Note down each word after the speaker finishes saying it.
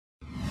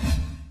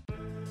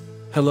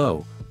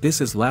Hello, this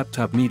is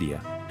Laptop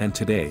Media, and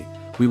today,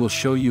 we will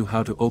show you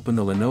how to open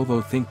the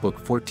Lenovo ThinkBook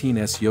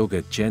 14S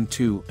Yoga Gen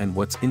 2 and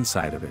what's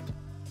inside of it.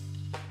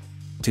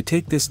 To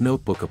take this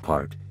notebook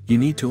apart, you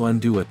need to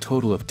undo a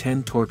total of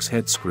 10 Torx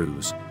head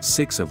screws,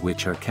 6 of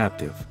which are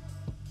captive.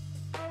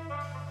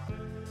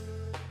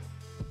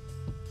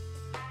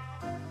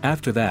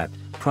 After that,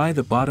 pry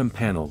the bottom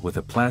panel with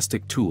a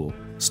plastic tool,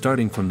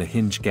 starting from the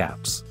hinge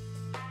gaps.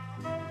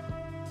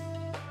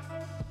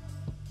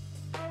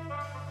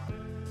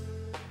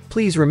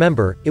 Please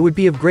remember, it would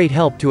be of great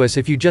help to us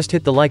if you just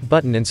hit the like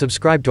button and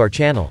subscribe to our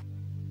channel.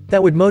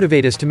 That would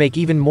motivate us to make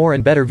even more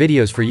and better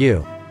videos for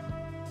you.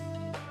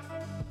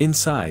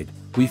 Inside,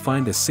 we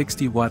find a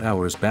 60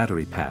 watt-hours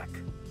battery pack.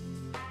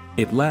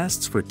 It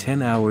lasts for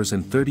 10 hours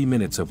and 30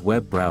 minutes of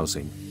web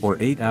browsing, or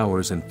 8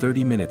 hours and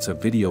 30 minutes of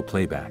video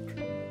playback.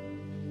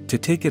 To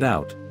take it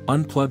out,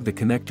 unplug the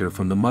connector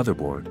from the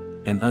motherboard,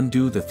 and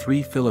undo the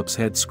 3 Phillips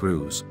head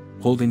screws,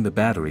 holding the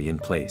battery in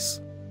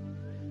place.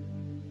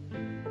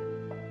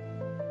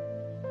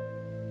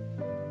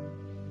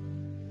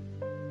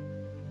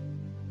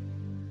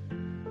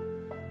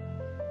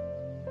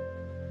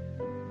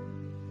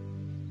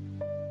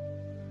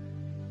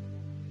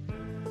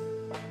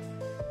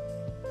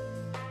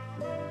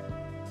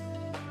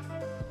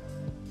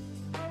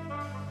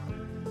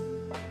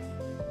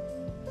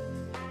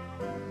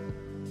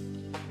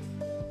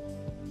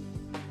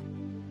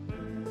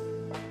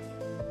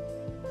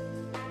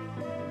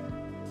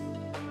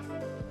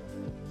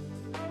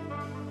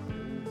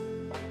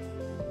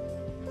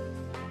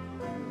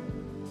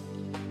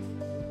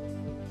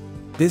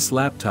 This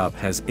laptop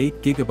has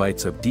 8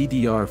 GB of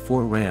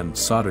DDR4 RAM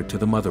soldered to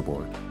the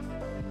motherboard.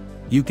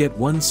 You get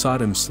one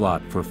SODIMM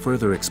slot for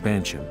further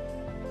expansion.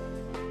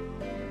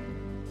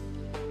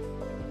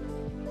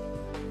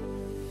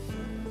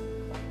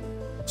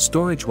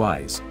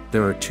 Storage-wise,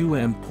 there are two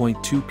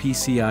M.2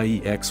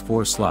 PCIe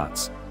X4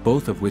 slots,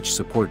 both of which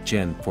support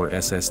Gen 4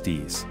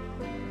 SSDs.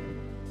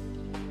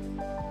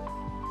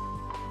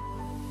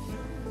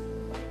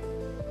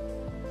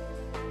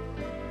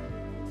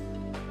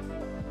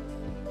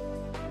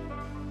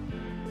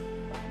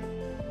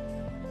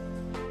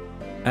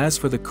 As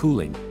for the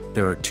cooling,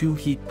 there are 2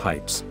 heat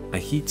pipes, a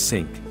heat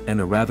sink, and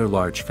a rather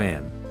large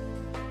fan.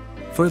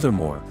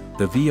 Furthermore,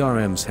 the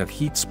VRMs have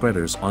heat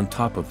spreaders on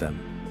top of them.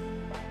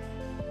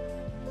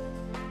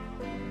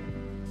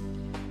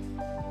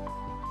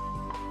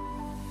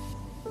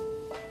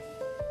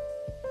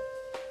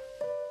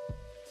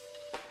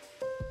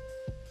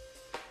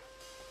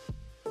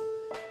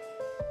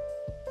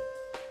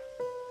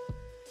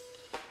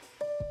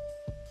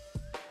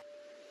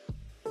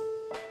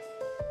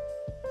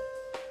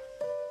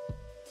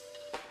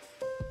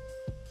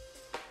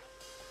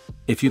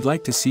 If you'd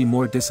like to see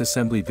more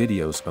disassembly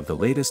videos of the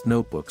latest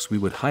notebooks, we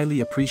would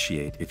highly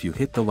appreciate if you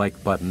hit the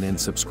like button and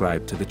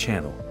subscribe to the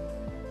channel.